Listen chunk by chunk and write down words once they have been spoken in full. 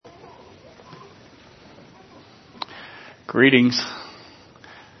Greetings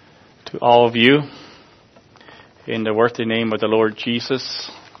to all of you in the worthy name of the Lord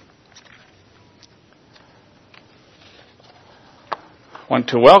Jesus. I want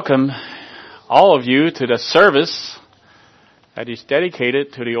to welcome all of you to the service that is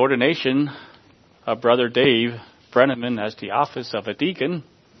dedicated to the ordination of Brother Dave Brenneman as the office of a deacon.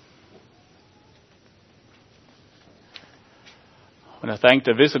 I want to thank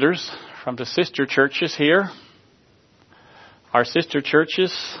the visitors from the sister churches here, our sister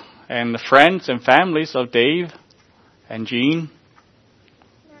churches, and the friends and families of Dave and Jean,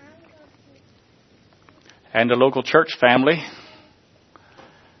 and the local church family.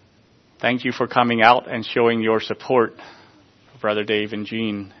 Thank you for coming out and showing your support for Brother Dave and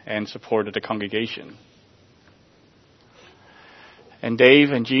Jean and support of the congregation. And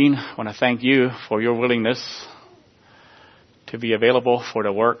Dave and Jean, I want to thank you for your willingness to be available for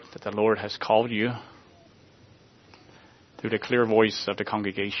the work that the Lord has called you through the clear voice of the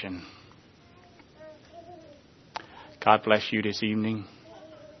congregation. God bless you this evening.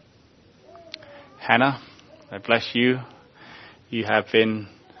 Hannah, I bless you. You have been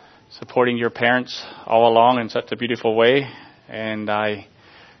supporting your parents all along in such a beautiful way, and I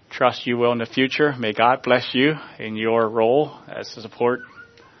trust you will in the future. May God bless you in your role as to support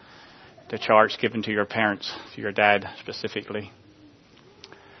the charge given to your parents, to your dad specifically.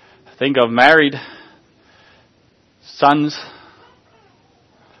 Think of married sons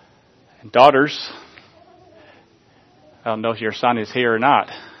and daughters. I don't know if your son is here or not.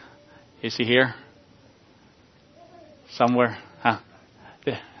 Is he here? Somewhere? Huh?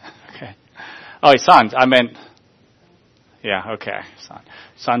 Yeah. Okay. Oh, his sons. I meant, yeah, okay.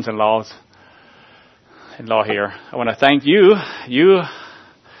 Sons-in-law here. I want to thank you.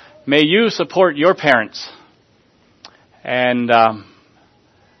 May you support your parents and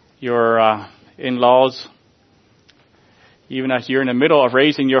your in-laws, even as you're in the middle of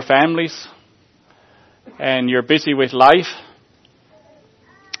raising your families and you're busy with life.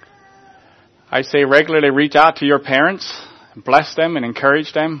 I say regularly reach out to your parents, bless them and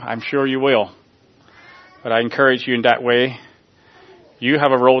encourage them. I'm sure you will. But I encourage you in that way. You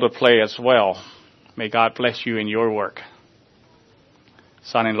have a role to play as well. May God bless you in your work.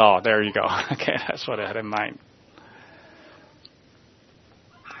 Son-in-law, there you go. Okay, that's what I had in mind.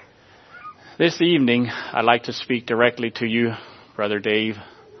 This evening, I'd like to speak directly to you, Brother Dave.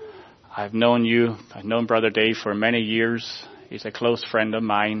 I've known you. I've known Brother Dave for many years. He's a close friend of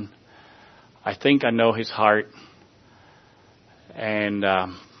mine. I think I know his heart. And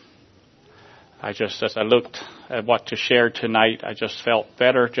as I looked at what to share tonight, I just felt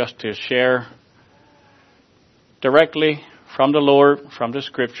better just to share directly from the Lord, from the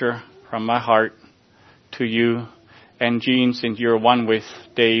Scripture, from my heart to you. And Jean, since you're one with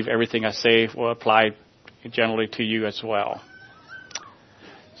Dave, everything I say will apply generally to you as well.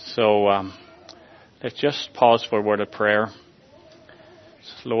 So let's just pause for a word of prayer.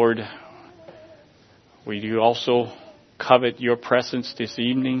 Lord, we do also covet your presence this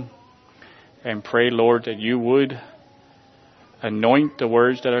evening and pray, Lord, that you would anoint the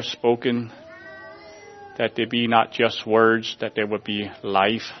words that are spoken, that they be not just words, that there would be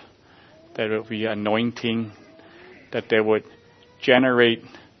life, that there would be anointing, that they would generate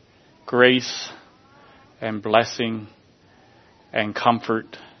grace and blessing and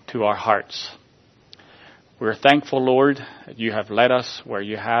comfort to our hearts. We're thankful, Lord, that you have led us where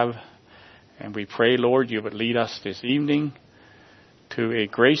you have, and we pray, Lord, you would lead us this evening to a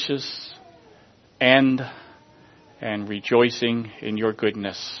gracious end and rejoicing in your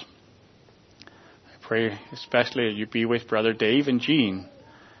goodness. I pray especially that you be with Brother Dave and Jean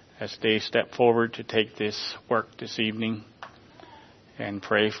as they step forward to take this work this evening, and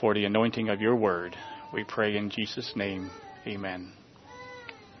pray for the anointing of your word. We pray in Jesus' name. Amen.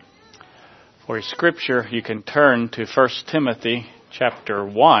 For a scripture, you can turn to 1 Timothy chapter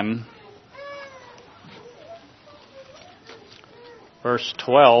 1, verse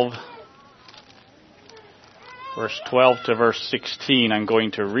 12. Verse 12 to verse 16 I'm going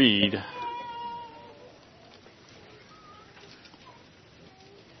to read.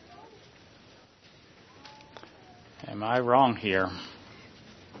 Am I wrong here?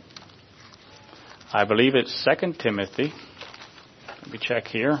 I believe it's 2 Timothy. Let me check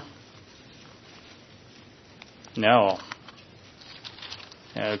here. No.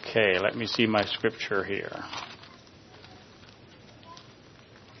 Okay, let me see my scripture here.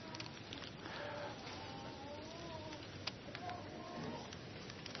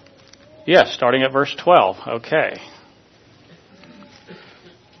 Yes, starting at verse 12. Okay.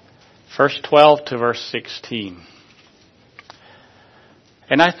 Verse 12 to verse 16.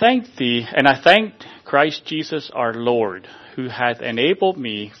 And I thanked Christ Jesus our Lord, who hath enabled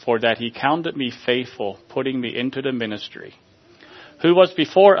me, for that he counted me faithful, putting me into the ministry, who was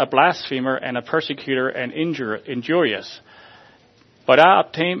before a blasphemer and a persecutor and injurious. But I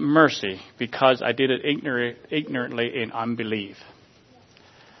obtained mercy, because I did it ignorantly in unbelief.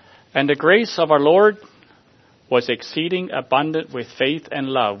 And the grace of our Lord was exceeding abundant with faith and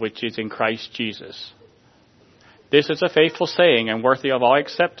love, which is in Christ Jesus. This is a faithful saying and worthy of all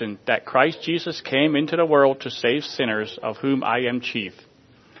acceptance, that Christ Jesus came into the world to save sinners, of whom I am chief.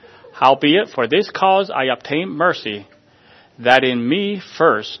 Howbeit, for this cause I obtained mercy, that in me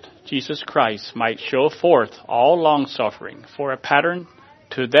first Jesus Christ might show forth all longsuffering, for a pattern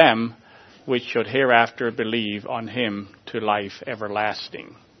to them which should hereafter believe on him to life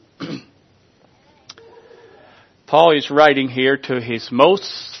everlasting. Paul is writing here to his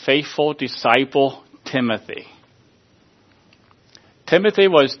most faithful disciple, Timothy. Timothy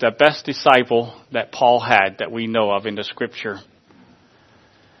was the best disciple that Paul had that we know of in the scripture.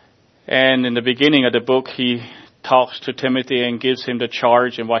 And in the beginning of the book, he talks to Timothy and gives him the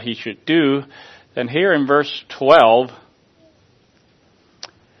charge and what he should do. Then here in verse 12,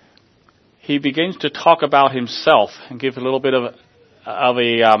 he begins to talk about himself and give a little bit of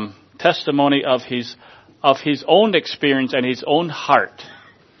a testimony of his own experience and his own heart,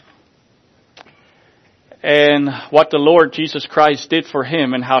 and what the Lord Jesus Christ did for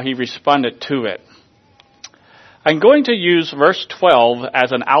him and how he responded to it. I'm going to use verse 12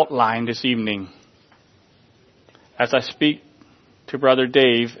 as an outline this evening as I speak to Brother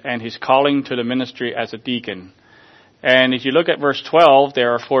Dave and his calling to the ministry as a deacon. And if you look at verse 12,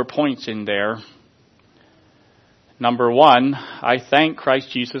 there are 4 points in there. Number 1, I thank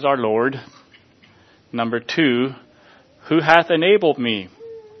Christ Jesus our Lord. Number 2, who hath enabled me.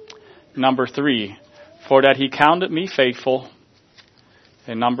 Number 3, for that he counted me faithful.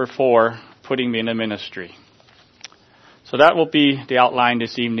 And number 4, putting me in the ministry. So that will be the outline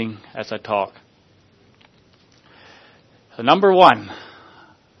this evening as I talk. So number 1,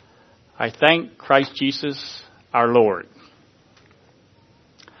 I thank Christ Jesus our Lord.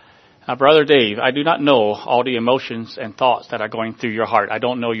 Now, Brother Dave, I do not know all the emotions and thoughts that are going through your heart. I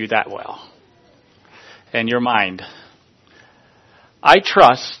don't know you that well. And your mind. I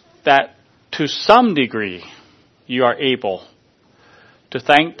trust that to some degree you are able to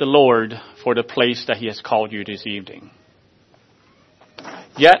thank the Lord for the place that he has called you this evening.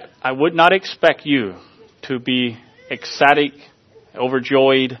 Yet, I would not expect you to be ecstatic,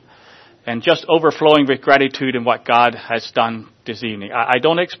 overjoyed, and just overflowing with gratitude in what God has done this evening. I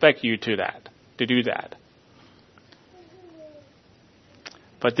don't expect you to do that.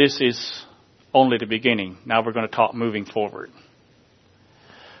 But this is only the beginning. Now we're going to talk moving forward.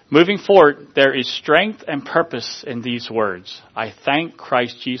 Moving forward, there is strength and purpose in these words. I thank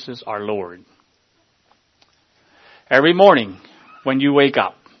Christ Jesus our Lord. Every morning when you wake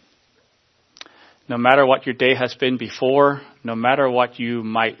up, no matter what your day has been before, no matter what you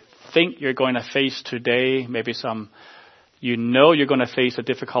might think you're going to face today, maybe you're going to face a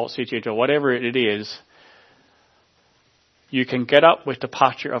difficult situation or whatever it is, you can get up with the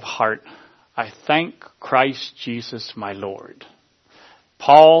posture of heart. I thank Christ Jesus my Lord.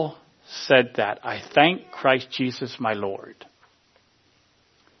 Paul said that. I thank Christ Jesus my Lord.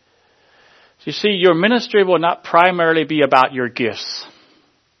 You see, your ministry will not primarily be about your gifts.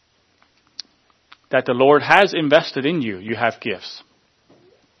 That the Lord has invested in you. You have gifts.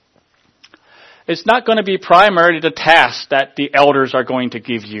 It's not going to be primarily the task that the elders are going to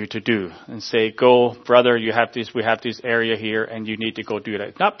give you to do and say, go, brother, we have this area here and you need to go do that.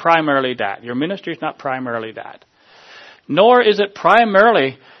 It's not primarily that. Your ministry is not primarily that. Nor is it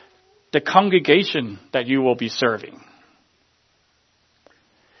primarily the congregation that you will be serving.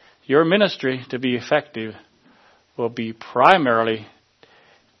 Your ministry, to be effective, will be primarily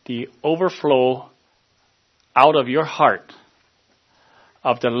the overflow out of your heart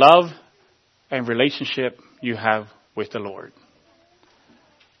of the love and relationship you have with the Lord.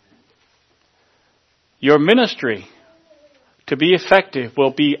 Your ministry, to be effective,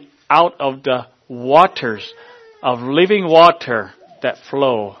 will be out of the waters of living water that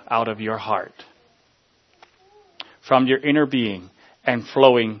flow out of your heart, from your inner being, and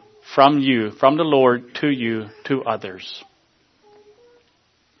flowing from you, from the Lord to you, to others.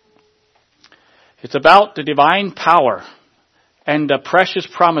 It's about the divine power and the precious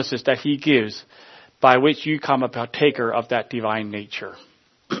promises that he gives by which you come a partaker of that divine nature.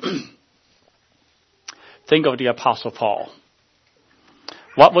 Think of the Apostle Paul.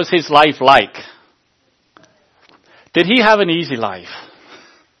 What was his life like? Did he have an easy life?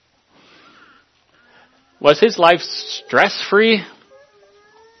 Was his life stress-free?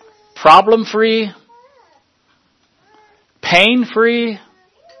 problem-free, pain-free.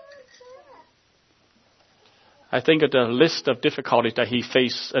 I think of the list of difficulties that he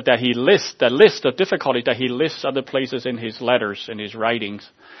faced, the list of difficulties that he lists other places in his letters, in his writings.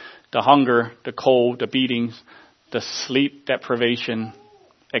 The hunger, the cold, the beatings, the sleep deprivation,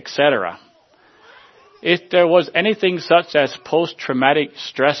 etc. If there was anything such as post-traumatic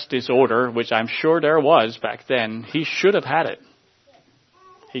stress disorder, which I'm sure there was back then, he should have had it.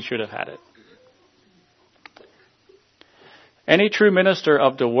 He should have had it. Any true minister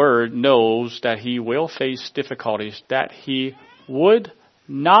of the word knows that he will face difficulties that he would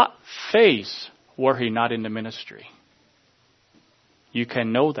not face were he not in the ministry. You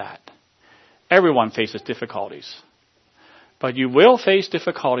can know that. Everyone faces difficulties. But you will face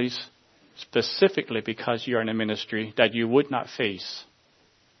difficulties specifically because you are in a ministry that you would not face.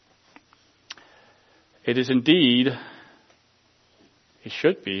 It is indeed, it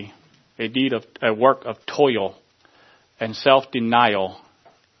should be, indeed a work of toil and self-denial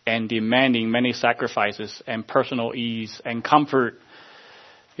and demanding many sacrifices and personal ease and comfort.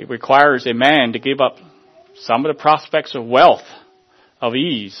 It requires a man to give up some of the prospects of wealth, of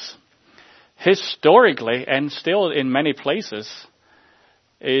ease. Historically, and still in many places,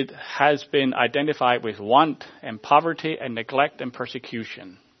 it has been identified with want and poverty and neglect and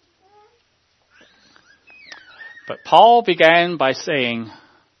persecution. But Paul began by saying,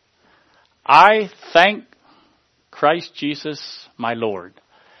 I thank Christ Jesus, my Lord.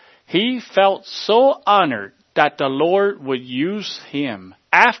 He felt so honored that the Lord would use him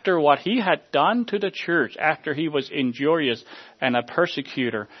after what he had done to the church, after he was injurious and a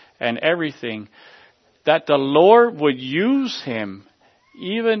persecutor and everything, that the Lord would use him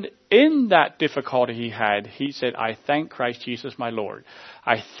even in that difficulty he had. He said, I thank Christ Jesus, my Lord.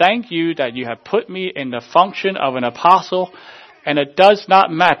 I thank you that you have put me in the function of an apostle, and it does not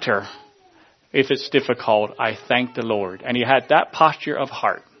matter if it's difficult. I thank the Lord. And he had that posture of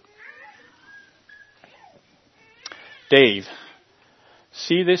heart. Dave,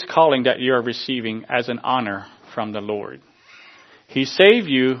 see this calling that you are receiving as an honor from the Lord. He saved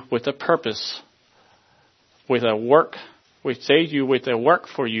you with a purpose, with a work. We saved you with a work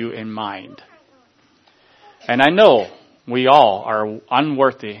for you in mind. And I know we all are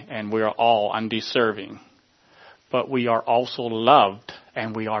unworthy and we are all undeserving. But we are also loved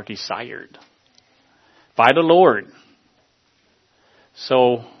and we are desired by the Lord.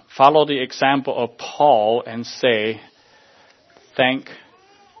 So follow the example of Paul and say, thank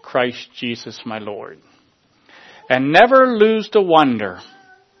Christ Jesus, my Lord. And never lose the wonder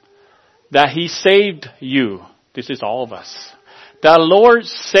that he saved you. This is all of us. The Lord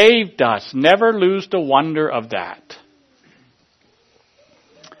saved us. Never lose the wonder of that.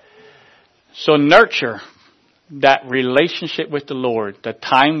 So nurture that relationship with the Lord, the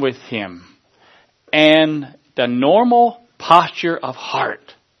time with him, and the normal posture of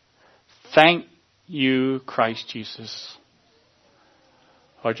heart. Thank you, Christ Jesus.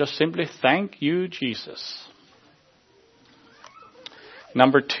 Or just simply thank you, Jesus.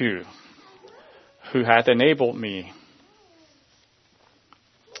 Number 2, who hath enabled me.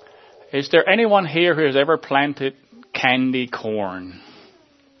 Is there anyone here who has ever planted candy corn?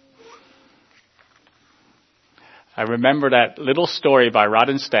 I remember that little story by Rod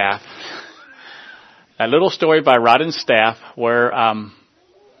and Staff. That little story by Rod and Staff where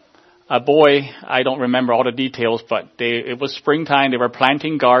a boy, I don't remember all the details, but it was springtime. They were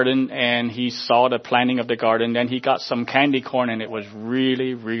planting garden, and he saw the planting of the garden. Then he got some candy corn, and it was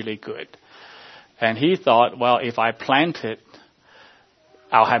really, really good. And he thought, well, if I plant it,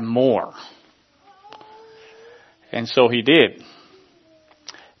 I'll have more. And so he did.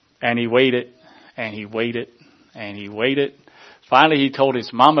 And he waited, and he waited, and he waited. Finally, he told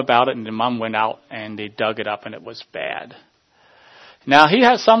his mom about it, and the mom went out, and they dug it up, and it was bad. Now, he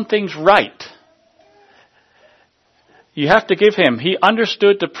had some things right. You have to give him. He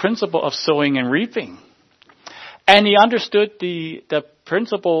understood the principle of sowing and reaping. And he understood the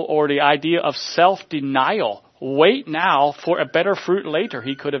principle or the idea of self-denial. Wait now for a better fruit later.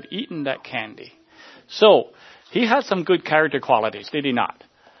 He could have eaten that candy. So, he had some good character qualities, did he not?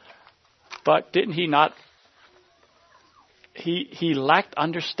 But didn't he not? He lacked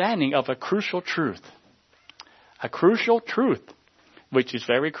understanding of a crucial truth. A crucial truth, which is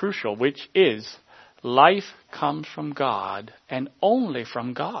very crucial, which is life comes from God and only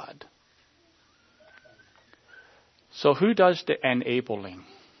from God. So who does the enabling?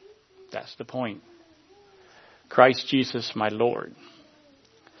 That's the point. Christ Jesus, my Lord.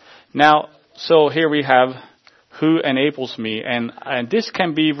 Now, so here we have who enables me, and this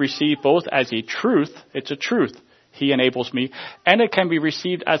can be received both as a truth. It's a truth. He enables me. And it can be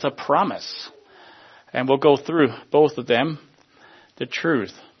received as a promise. And we'll go through both of them. The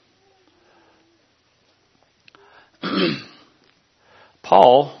truth.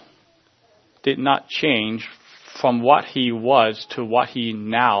 Paul did not change from what he was to what he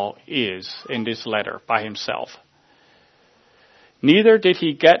now is in this letter by himself. Neither did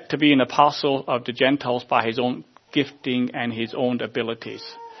he get to be an apostle of the Gentiles by his own gifting and his own abilities.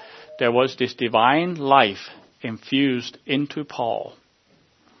 There was this divine life infused into Paul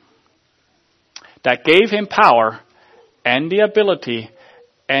that gave him power and the ability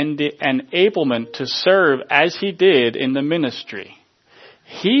and the enablement to serve as he did in the ministry.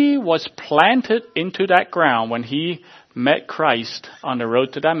 He was planted into that ground when he met Christ on the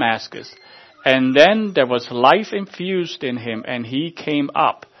road to Damascus. And then there was life infused in him, and he came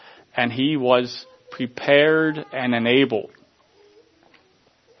up, and he was prepared and enabled.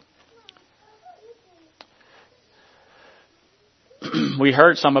 We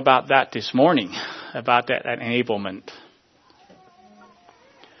heard some about that this morning, about that enablement.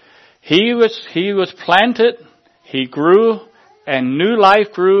 He was planted, he grew, and new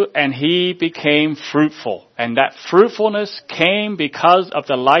life grew, and he became fruitful. And that fruitfulness came because of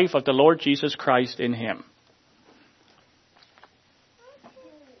the life of the Lord Jesus Christ in him.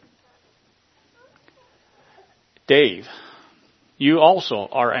 Dave, you also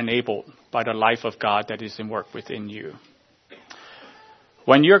are enabled by the life of God that is in work within you.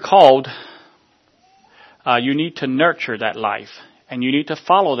 When you're called, you need to nurture that life, and you need to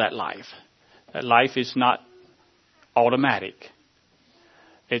follow that life. That life is not automatic.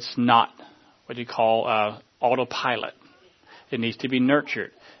 It's not what you call autopilot. It needs to be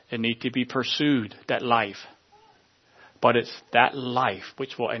nurtured. It needs to be pursued, that life. But it's that life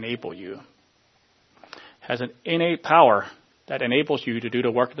which will enable you. It has an innate power that enables you to do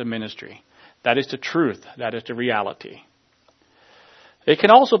the work of the ministry. That is the truth. That is the reality. It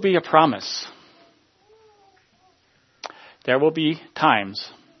can also be a promise. There will be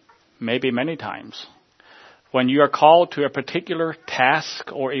times, maybe many times, when you are called to a particular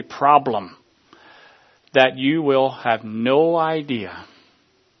task or a problem that you will have no idea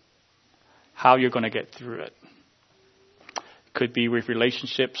how you're going to get through it. It could be with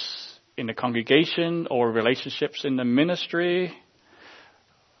relationships in the congregation or relationships in the ministry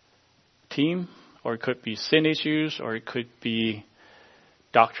team, or it could be sin issues, or it could be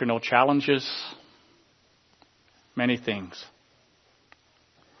doctrinal challenges, many things.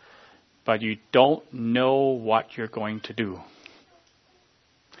 But you don't know what you're going to do.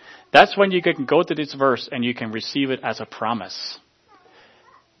 That's when you can go to this verse and you can receive it as a promise.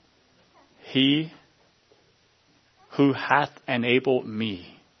 He who hath enabled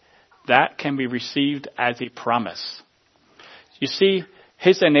me. That can be received as a promise. You see,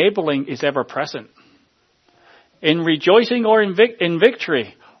 his enabling is ever present. In rejoicing or in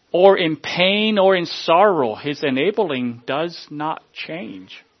victory, or in pain or in sorrow, his enabling does not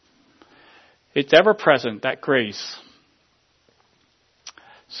change. It's ever present, that grace.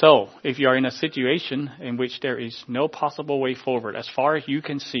 So, if you are in a situation in which there is no possible way forward, as far as you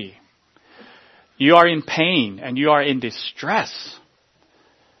can see, you are in pain and you are in distress,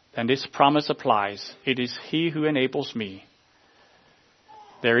 then this promise applies. It is he who enables me.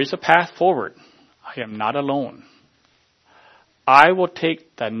 There is a path forward. I am not alone. I will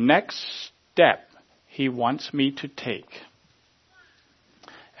take the next step he wants me to take.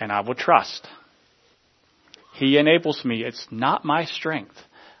 And I will trust. He enables me. It's not my strength.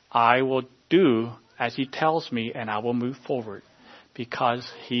 I will do as he tells me, and I will move forward because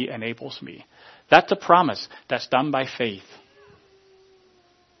he enables me. That's a promise that's done by faith.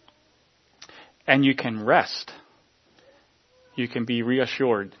 And you can rest. You can be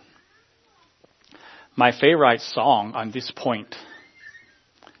reassured. My favorite song on this point,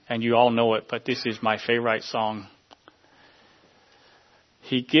 and you all know it, but this is my favorite song.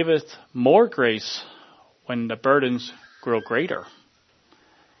 He giveth more grace when the burdens grow greater.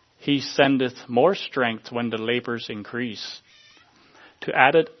 He sendeth more strength when the labors increase. To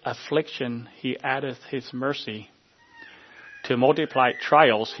added affliction, he addeth his mercy. To multiply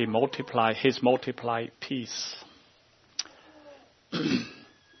trials, he multiply his multiplied peace.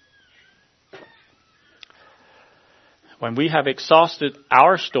 When we have exhausted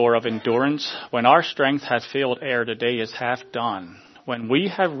our store of endurance, when our strength hath failed ere the day is half done, when we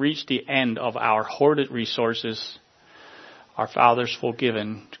have reached the end of our hoarded resources, our Father's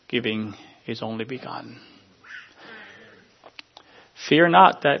giving is only begun. Fear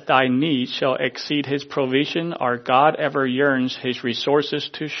not that thy need shall exceed his provision. Our God ever yearns his resources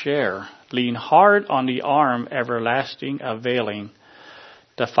to share. Lean hard on the arm everlasting availing.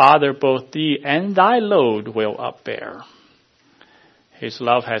 the Father both thee and thy load will upbear. His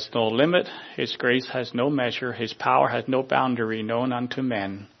love has no limit, his grace has no measure, his power has no boundary known unto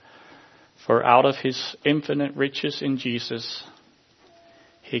men. For out of his infinite riches in Jesus,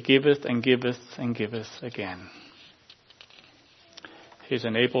 he giveth and giveth and giveth again. His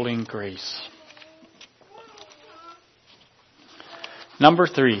enabling grace. Number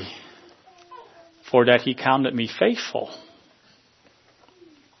 3, for that he counted me faithful.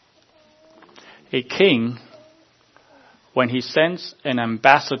 A king, when he sends an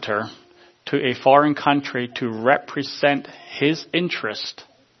ambassador to a foreign country to represent his interest,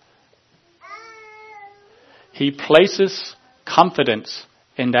 he places confidence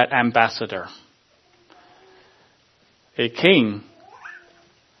in that ambassador. A king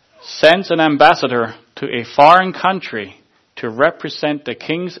sends an ambassador to a foreign country to represent the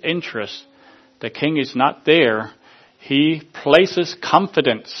king's interest. The king is not there. He places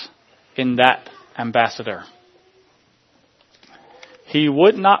confidence in that ambassador. He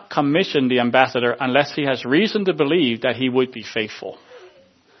would not commission the ambassador unless he has reason to believe that he would be faithful.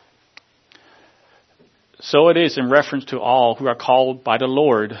 So it is in reference to all who are called by the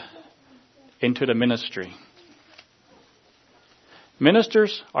Lord into the ministry.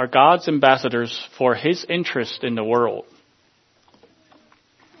 Ministers are God's ambassadors for his interest in the world.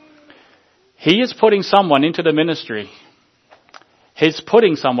 He is putting someone into the ministry. His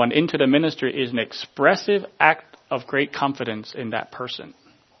putting someone into the ministry is an expressive act of great confidence in that person.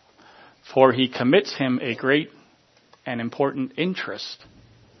 For he commits him a great and important interest.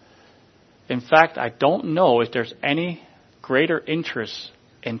 In fact, I don't know if there's any greater interest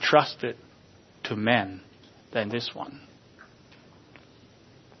entrusted to men than this one.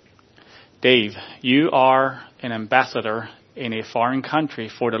 Dave, you are an ambassador in a foreign country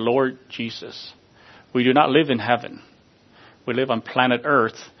for the Lord Jesus. We do not live in heaven. We live on planet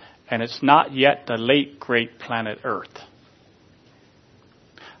Earth, and it's not yet the late great planet Earth.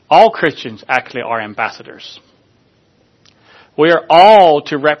 All Christians actually are ambassadors. We are all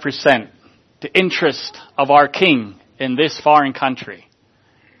to represent the interest of our King in this foreign country.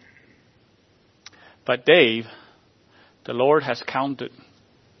 But Dave, the Lord has counted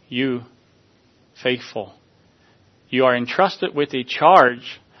you faithful. You are entrusted with a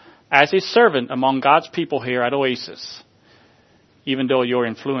charge as a servant among God's people here at Oasis, even though your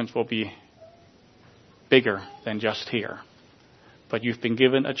influence will be bigger than just here. But you've been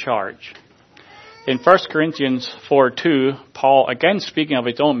given a charge. In 1 Corinthians 4:2, Paul, again speaking of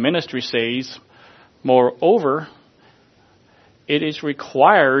his own ministry, says, moreover, it is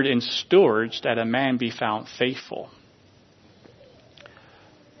required in stewards that a man be found faithful.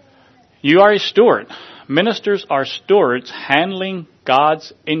 You are a steward. Ministers are stewards handling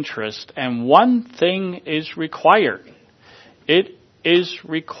God's interest, and one thing is required. It is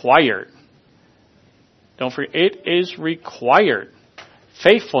required. Don't forget, it is required.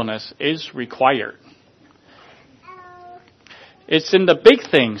 Faithfulness is required. It's in the big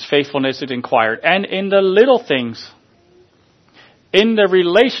things faithfulness is required, and in the little things, in the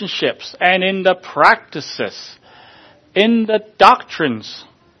relationships and in the practices, in the doctrines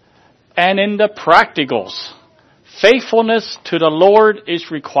and in the practicals. Faithfulness to the Lord is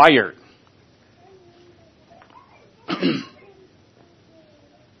required.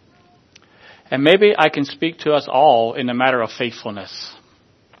 And maybe I can speak to us all in the matter of faithfulness.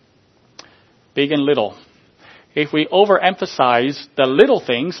 Big and little. If we overemphasize the little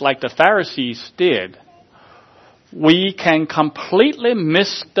things like the Pharisees did, we can completely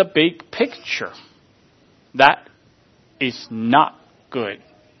miss the big picture. That is not good.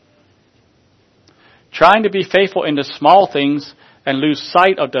 Trying to be faithful in the small things and lose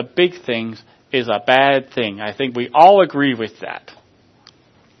sight of the big things is a bad thing. I think we all agree with that.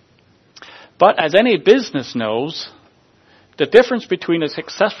 But as any business knows, the difference between a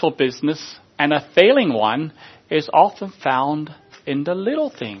successful business and a failing one is often found in the little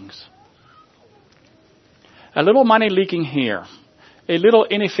things. A little money leaking here, a little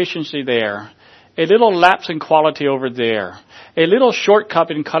inefficiency there, a little lapse in quality over there, a little shortcut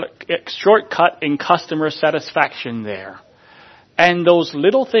in customer satisfaction there. And those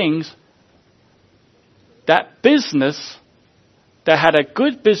little things, that business that had a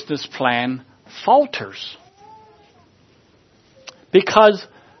good business plan falters. Because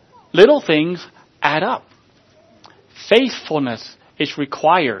little things add up. Faithfulness is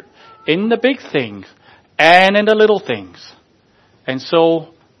required in the big things and in the little things. And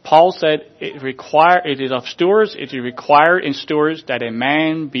so Paul said it is of stewards, it is required in stewards that a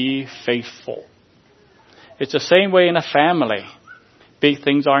man be faithful. It's the same way in a family. Big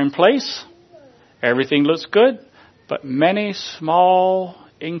things are in place. Everything looks good. But many small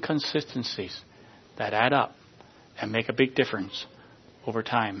inconsistencies that add up and make a big difference over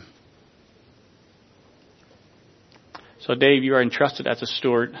time. So Dave, you are entrusted as a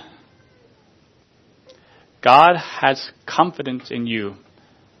steward. God has confidence in you.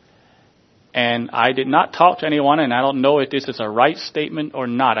 And I did not talk to anyone, and I don't know if this is a right statement or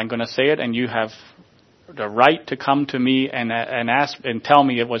not. I'm going to say it, and you have the right to come to me and ask and tell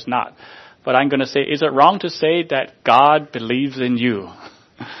me it was not. But I'm going to say, is it wrong to say that God believes in you?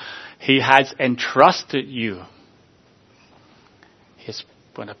 He has entrusted you. He's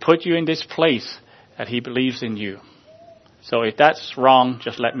going to put you in this place that He believes in you. So if that's wrong,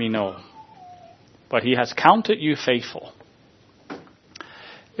 just let me know. But He has counted you faithful.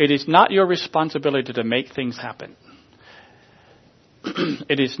 It is not your responsibility to make things happen.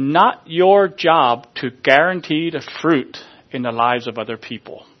 It is not your job to guarantee the fruit in the lives of other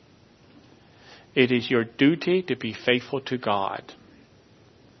people. It is your duty to be faithful to God.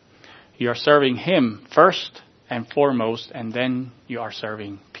 You are serving Him first and foremost, and then you are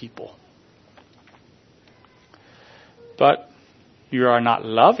serving people. But you are not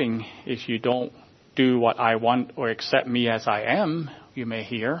loving if you don't do what I want or accept me as I am, you may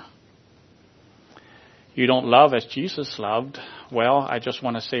hear. You don't love as Jesus loved. Well, I just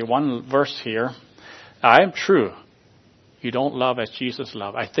want to say one verse here. I am true. You don't love as Jesus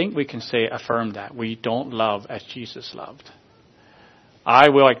loved. I think we can affirm that. We don't love as Jesus loved. I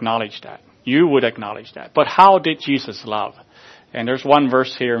will acknowledge that. You would acknowledge that. But how did Jesus love? And there's one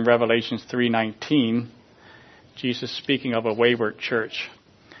verse here in Revelation 3:19. Jesus speaking of a wayward church.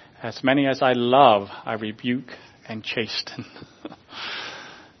 As many as I love, I rebuke and chasten.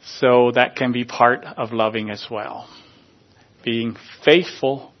 So that can be part of loving as well. Being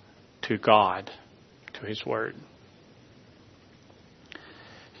faithful to God, to His Word.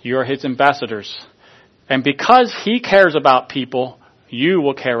 You are His ambassadors. And because He cares about people, you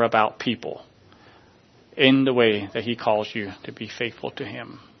will care about people in the way that He calls you to be faithful to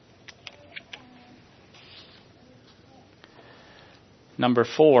Him. Number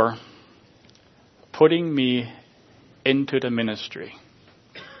 4, putting me into the ministry.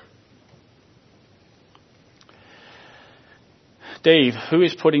 Dave, who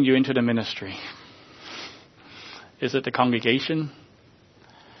is putting you into the ministry? Is it the congregation?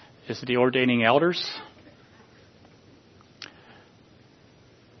 Is it the ordaining elders?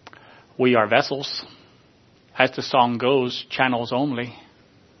 We are vessels. As the song goes, channels only.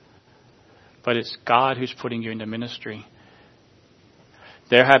 But it's God who's putting you into ministry.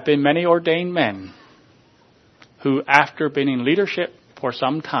 There have been many ordained men who, after being in leadership for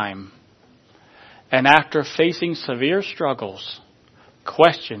some time, and after facing severe struggles,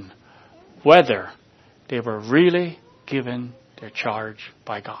 question whether they were really given their charge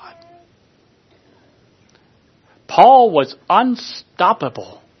by God. Paul was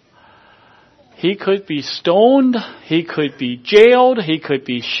unstoppable. He could be stoned, he could be jailed, he could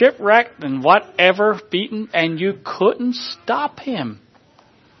be shipwrecked and whatever, beaten, and you couldn't stop him.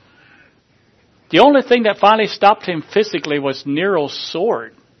 The only thing that finally stopped him physically was Nero's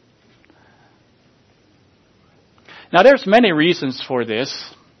sword. Now there's many reasons for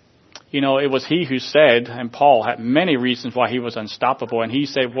this. You know, it was he who said, and Paul had many reasons why he was unstoppable. And he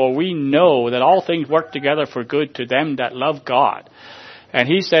said, well, we know that all things work together for good to them that love God. And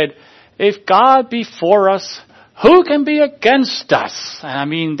he said, if God be for us, who can be against us? And I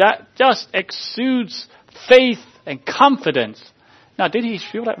mean, that just exudes faith and confidence. Now, did he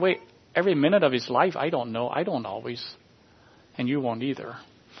feel that way every minute of his life? I don't know. I don't always. And you won't either.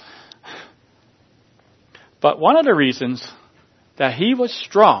 But one of the reasons that he was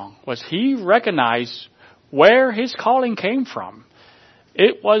strong was he recognized where his calling came from.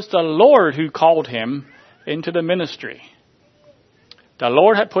 It was the Lord who called him into the ministry. The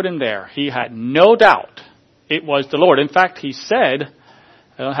Lord had put him there. He had no doubt it was the Lord. In fact, he said,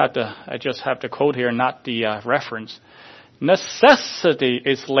 I just have to quote here, not the reference. Necessity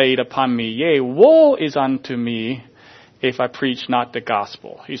is laid upon me. Yea, woe is unto me if I preach not the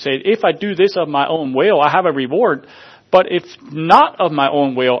gospel. He said, if I do this of my own will, I have a reward. But if not of my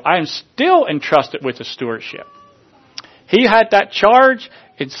own will, I am still entrusted with the stewardship. He had that charge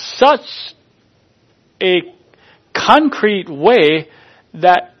in such a concrete way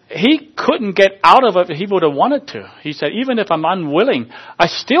that he couldn't get out of it if he would have wanted to. He said, even if I'm unwilling, I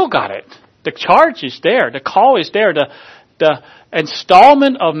still got it. The charge is there. The call is there. The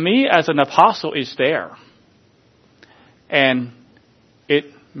installment of me as an apostle is there. And it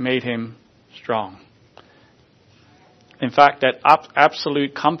made him strong. In fact, that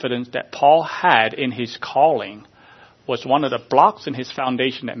absolute confidence that Paul had in his calling was one of the blocks in his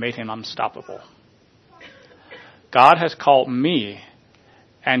foundation that made him unstoppable. God has called me,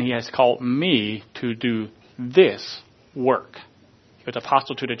 And he has called me to do this work. He was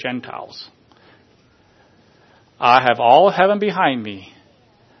apostle to the Gentiles. I have all heaven behind me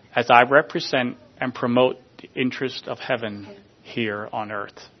as I represent and promote the interest of heaven here on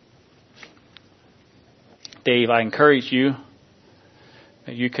earth. Dave, I encourage you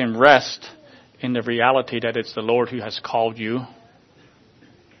that you can rest in the reality that it's the Lord who has called you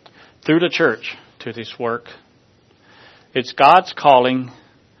through the church to this work. It's God's calling,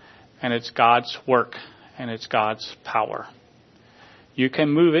 and it's God's work, and it's God's power. You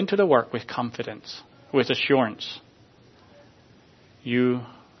can move into the work with confidence, with assurance. You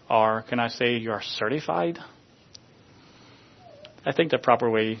are, can I say, you are certified? I think the proper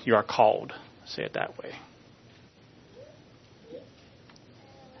way, you are called. Say it that way.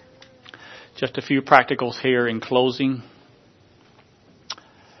 Just a few practicals here in closing.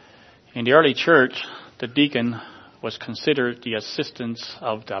 In the early church, the deacon was considered the assistant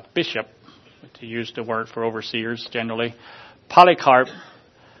of the bishop, to use the word for overseers generally. Polycarp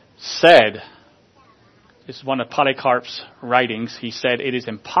said, this is one of Polycarp's writings, he said, it is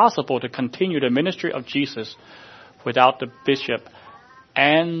impossible to continue the ministry of Jesus without the bishop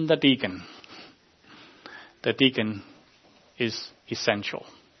and the deacon. The deacon is essential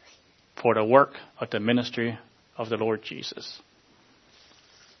for the work of the ministry of the Lord Jesus.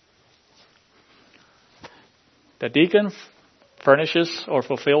 The deacon furnishes or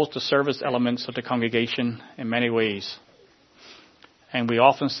fulfills the service elements of the congregation in many ways. And we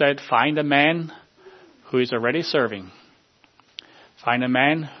often said, find a man who is already serving. Find a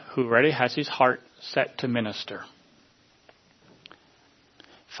man who already has his heart set to minister.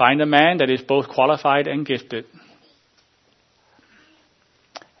 Find a man that is both qualified and gifted,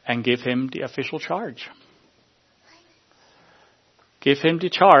 and give him the official charge. Give him the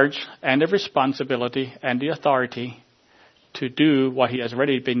charge and the responsibility and the authority to do what he has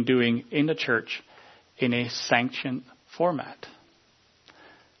already been doing in the church in a sanctioned format.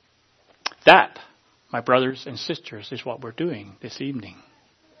 That, my brothers and sisters, is what we're doing this evening.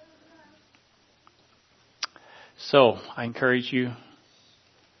 So, I encourage you,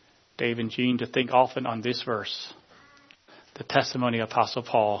 Dave and Jean, to think often on this verse. The testimony of Apostle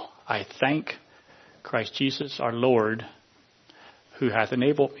Paul. I thank Christ Jesus our Lord, who hath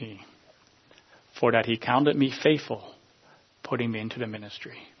enabled me, for that he counted me faithful, putting me into the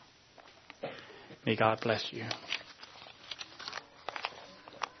ministry. May God bless you.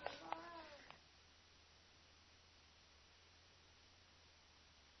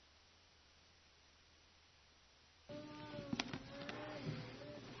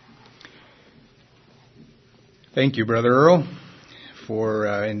 Thank you, Brother Earl, for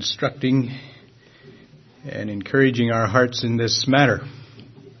instructing and encouraging our hearts in this matter.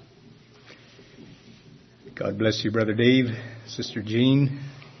 God bless you, Brother Dave, Sister Jean,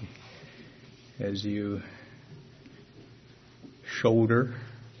 as you shoulder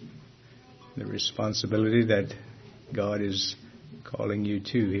the responsibility that God is calling you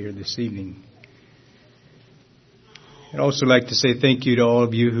to here this evening. I'd also like to say thank you to all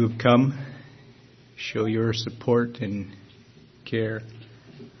of you who've come. Show your support and care,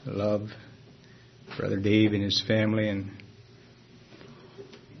 love, Brother Dave and his family. And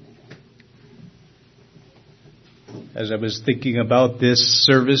as I was thinking about this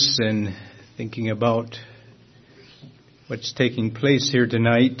service and thinking about what's taking place here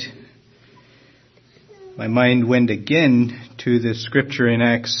tonight, my mind went again to the scripture in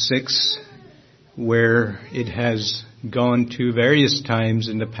Acts 6, where it has gone to various times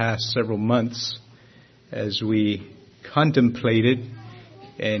in the past several months, as we contemplated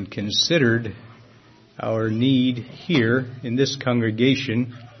and considered our need here in this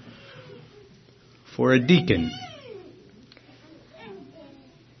congregation for a deacon.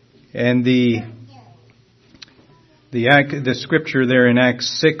 And the scripture there in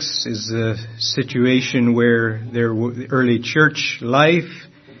Acts 6 is a situation where there was early church life,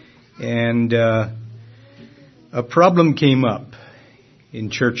 and a problem came up in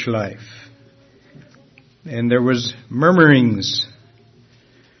church life. And there was murmurings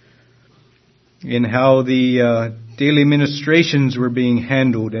in how the daily ministrations were being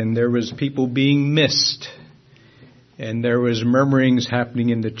handled, and there was people being missed, and there was murmurings happening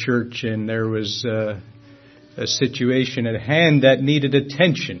in the church, and there was a situation at hand that needed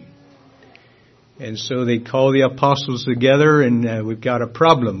attention. And so they called the apostles together, and we've got a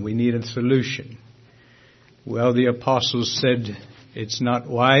problem. We need a solution. Well, the apostles said, it's not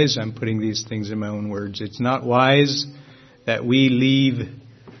wise, I'm putting these things in my own words, it's not wise that we leave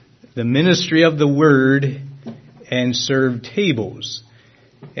the ministry of the word and serve tables.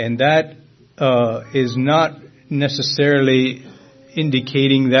 And that is not necessarily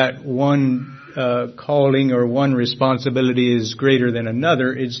indicating that one calling or one responsibility is greater than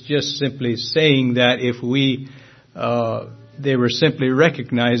another. It's just simply saying that if we, they were simply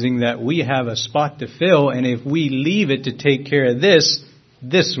recognizing that we have a spot to fill, and if we leave it to take care of this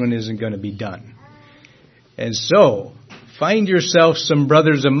one isn't going to be done. And so, find yourself some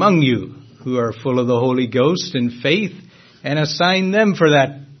brothers among you who are full of the Holy Ghost and faith, and assign them for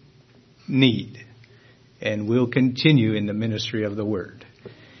that need. And we'll continue in the ministry of the Word.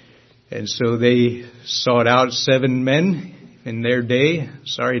 And so they sought out 7 men in their day.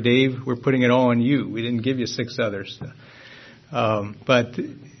 Sorry, Dave, we're putting it all on you. We didn't give you 6 others. But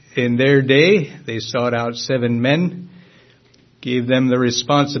in their day, they sought out 7 men, gave them the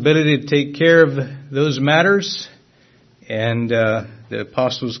responsibility to take care of those matters. And the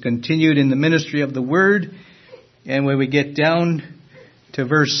apostles continued in the ministry of the Word. And when we get down to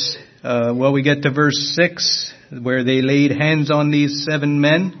verse 6, where they laid hands on these 7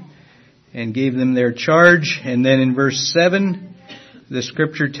 men and gave them their charge. And then in verse 7, the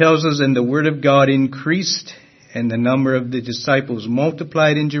scripture tells us, and the word of God increased, and the number of the disciples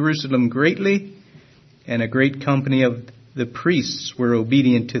multiplied in Jerusalem greatly, and a great company of the priests were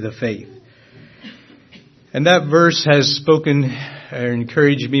obedient to the faith. And that verse has spoken or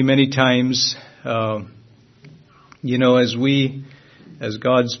encouraged me many times. As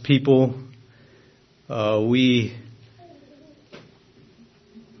God's people,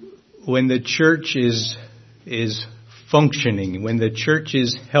 when the church is functioning, when the church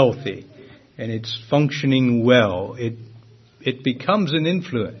is healthy and it's functioning well, it becomes an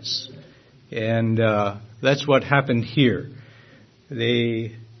influence. And that's what happened here.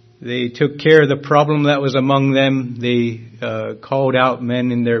 They took care of the problem that was among them. They called out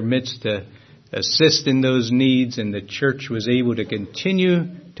men in their midst to assist in those needs, and the church was able to continue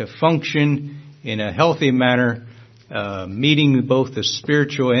to function in a healthy manner, meeting both the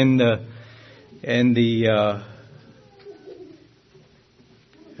spiritual and the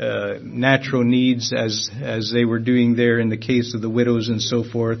natural needs as they were doing there in the case of the widows and so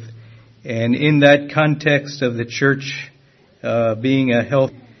forth. And in that context of the church being a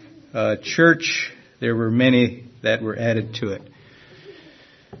healthy church, there were many that were added to it.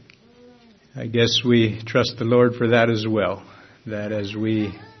 I guess we trust the Lord for that as well, that as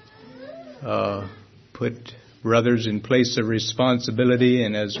we put brothers in place of responsibility,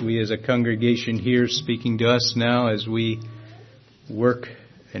 and as we as a congregation here speaking to us now, as we work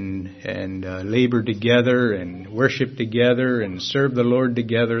and labor together and worship together and serve the Lord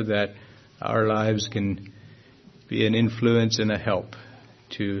together, that our lives can be an influence and a help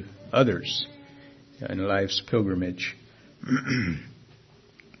to others in life's pilgrimage.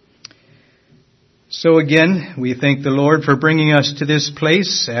 So again, we thank the Lord for bringing us to this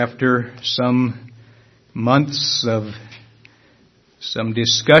place after some months of some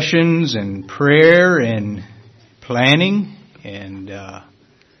discussions and prayer and planning and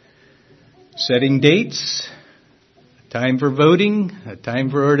setting dates, a time for voting, a time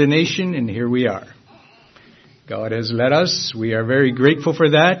for ordination, and here we are. God has led us. We are very grateful for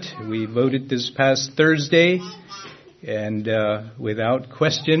that. We voted this past Thursday. And without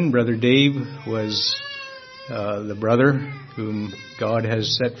question, Brother Dave was the brother whom God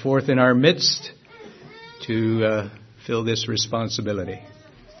has set forth in our midst to fill this responsibility.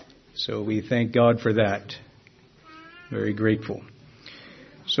 So we thank God for that. Very grateful.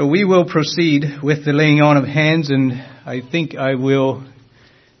 So we will proceed with the laying on of hands, and I think I will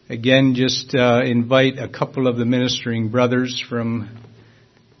again just invite a couple of the ministering brothers from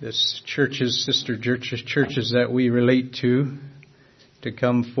this churches, sister churches that we relate to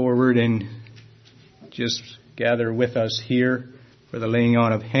come forward and just gather with us here for the laying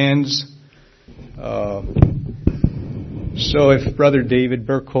on of hands. So if Brother David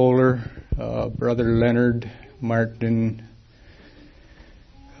Burkholder, Brother Leonard Martin,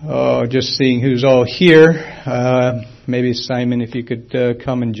 just seeing who's all here, maybe Simon, if you could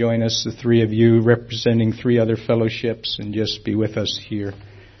come and join us, the 3 of you representing 3 other fellowships, and just be with us here.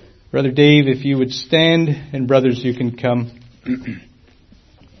 Brother Dave, if you would stand, and brothers, you can come.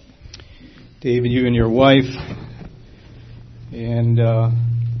 David, you and your wife, and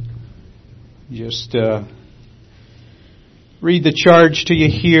just read the charge to you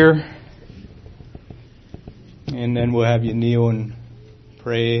here, and then we'll have you kneel and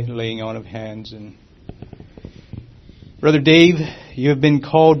pray, laying on of hands. And Brother Dave, you have been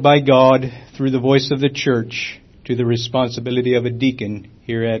called by God through the voice of the church to the responsibility of a deacon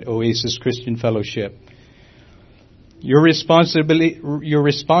here at Oasis Christian Fellowship. Your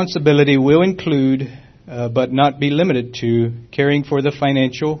responsibility will include, but not be limited to, caring for the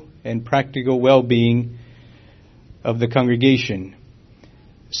financial and practical well-being of the congregation.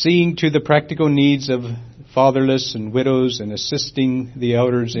 seeing to the practical needs of fatherless and widows and assisting the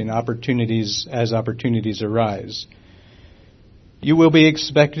elders in opportunities as opportunities arise. You will be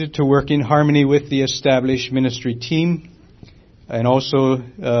expected to work in harmony with the established ministry team and also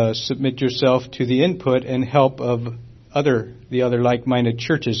submit yourself to the input and help of the other like-minded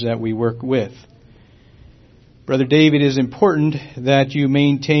churches that we work with. Brother Dave, it is important that you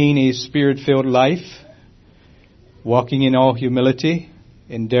maintain a spirit-filled life, walking in all humility,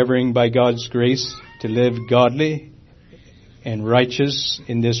 endeavoring by God's grace to live godly and righteous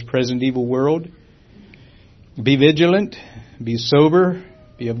in this present evil world. Be vigilant, be sober,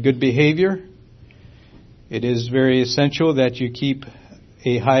 be of good behavior. It is very essential that you keep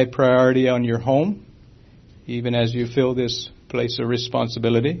a high priority on your home, even as you fill this place of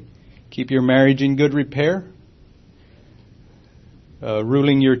responsibility. Keep your marriage in good repair.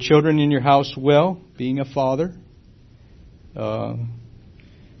 Ruling your children in your house well, being a father.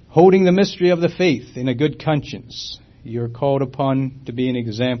 Holding the mystery of the faith in a good conscience. You're called upon to be an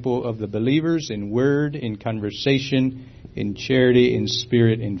example of the believers in word, in conversation, in charity, in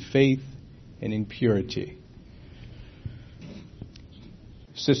spirit, in faith, and in purity.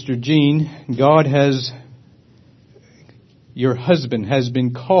 Sister Jean, your husband has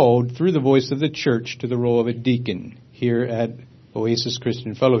been called through the voice of the church to the role of a deacon here at Oasis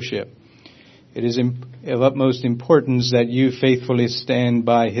Christian Fellowship. It is of utmost importance that you faithfully stand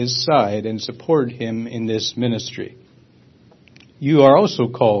by his side and support him in this ministry. You are also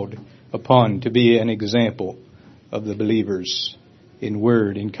called upon to be an example of the believers in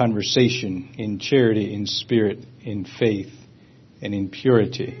word, in conversation, in charity, in spirit, in faith, and in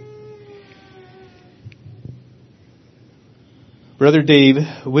purity. Brother Dave,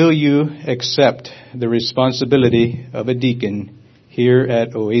 will you accept the responsibility of a deacon here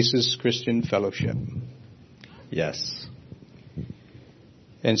at Oasis Christian Fellowship? Yes.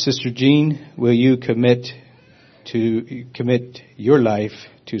 And Sister Jean, will you commit your life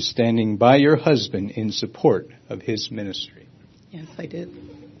to standing by your husband in support of his ministry? Yes, I did.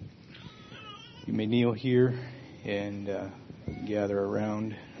 You may kneel here and gather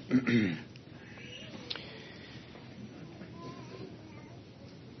around.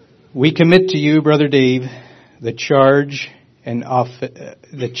 We commit to you, Brother Dave, the charge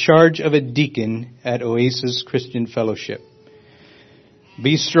of a deacon at Oasis Christian Fellowship.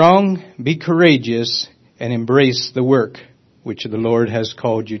 Be strong, be courageous, and embrace the work which the Lord has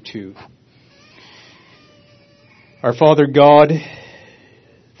called you to. Our Father God,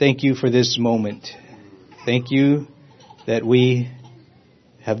 thank you for this moment. Thank you that we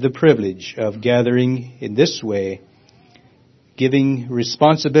have the privilege of gathering in this way, giving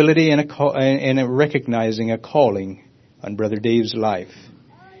responsibility and recognizing a calling on Brother Dave's life,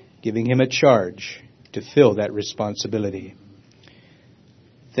 giving him a charge to fill that responsibility.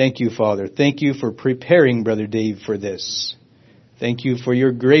 Thank you, Father. Thank you for preparing Brother Dave for this. Thank you for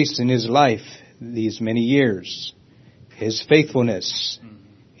your grace in his life these many years, his faithfulness,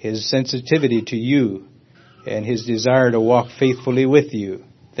 his sensitivity to you, and his desire to walk faithfully with you.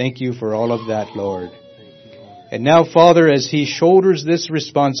 Thank you for all of that, Lord. And now, Father, as he shoulders this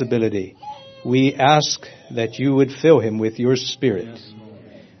responsibility, we ask that you would fill him with your Spirit.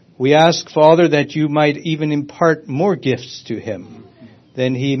 We ask, Father, that you might even impart more gifts to him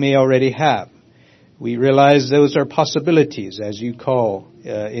than he may already have. We realize those are possibilities as you call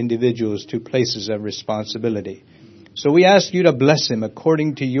individuals to places of responsibility. So we ask you to bless him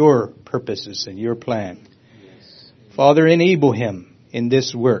according to your purposes and your plan. Father, enable him in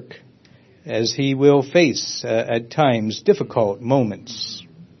this work as he will face at times difficult moments.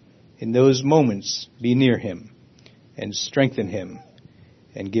 In those moments, be near him and strengthen him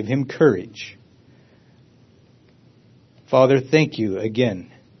and give him courage. Father, thank you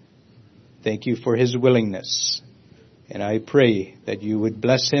again. Thank you for his willingness. And I pray that you would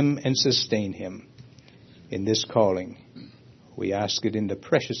bless him and sustain him in this calling. We ask it in the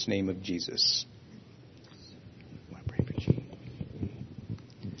precious name of Jesus.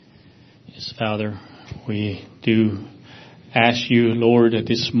 Yes, Father, we do ask you, Lord, at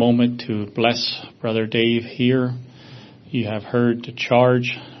this moment to bless Brother Dave here. You have heard the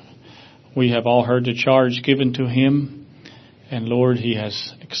charge. We have all heard the charge given to him. And Lord, he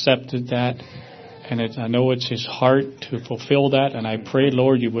has accepted that. And I know it's his heart to fulfill that. And I pray,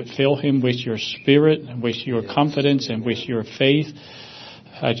 Lord, you would fill him with your Spirit, and with your confidence, and with your faith.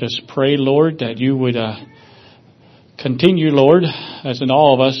 I just pray, Lord, that you would continue, Lord, as in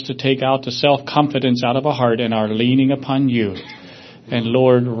all of us, to take out the self-confidence out of our heart and our leaning upon you. And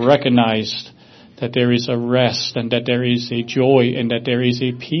Lord, recognize that there is a rest, and that there is a joy, and that there is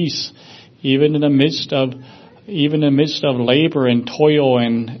a peace, even in the midst of even in the midst of labor and toil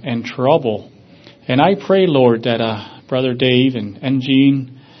and trouble. And I pray, Lord, that Brother Dave and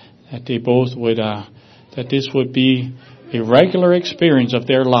Jean, that they both would, that this would be a regular experience of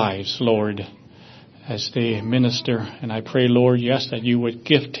their lives, Lord, as they minister. And I pray, Lord, yes, that you would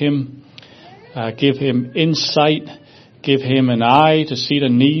gift him, give him insight, give him an eye to see the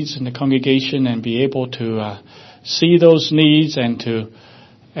needs in the congregation and be able to see those needs and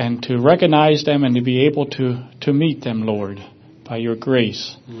to recognize them and to be able to meet them, Lord, by your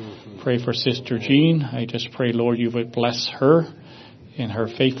grace. Pray for Sister Jean. I just pray, Lord, you would bless her in her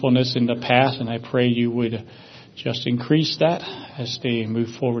faithfulness in the past, and I pray you would just increase that as they move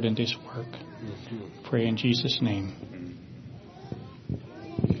forward in this work. Pray in Jesus' name.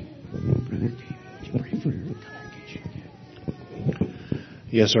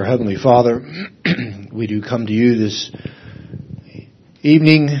 Yes, our Heavenly Father, we do come to you this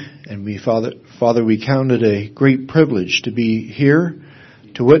evening, and Father, we count it a great privilege to be here,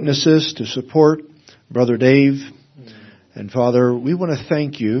 to witness this, to support Brother Dave. And Father, we want to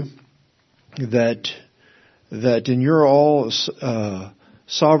thank you that in your all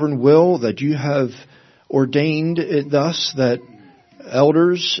sovereign will, that you have ordained it thus that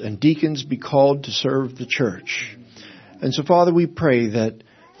elders and deacons be called to serve the church. And so, Father, we pray that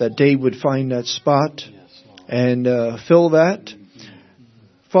Dave would find that spot and fill that.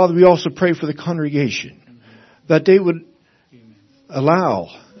 Father, we also pray for the congregation, that they would allow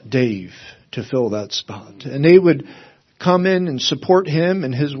Dave to fill that spot. And they would come in and support him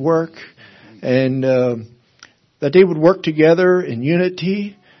and his work, and that they would work together in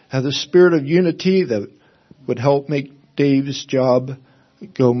unity, have the spirit of unity that would help make Dave's job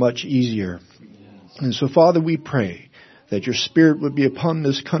go much easier. And so, Father, we pray that your Spirit would be upon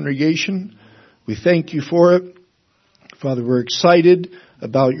this congregation. We thank you for it. Father, we're excited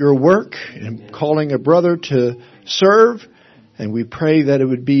about your work and calling a brother to serve. And we pray that it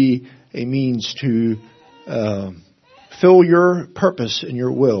would be a means to fill your purpose and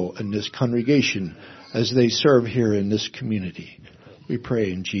your will in this congregation as they serve here in this community. We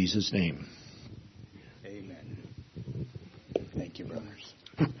pray in Jesus' name. Amen. Thank you, brothers.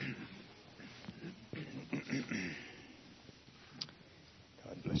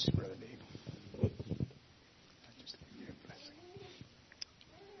 Bless you, Brother Dave. I just give you a blessing.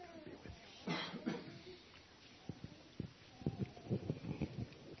 God be with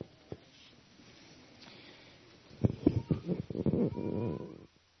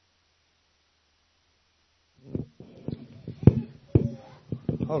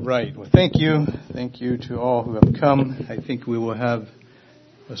you. All right. Well, thank you. Thank you to all who have come. I think we will have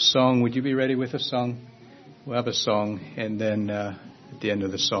a song. Would you be ready with a song? We'll have a song, and then at the end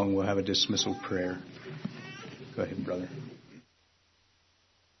of the song, we'll have a dismissal prayer. Go ahead, brother.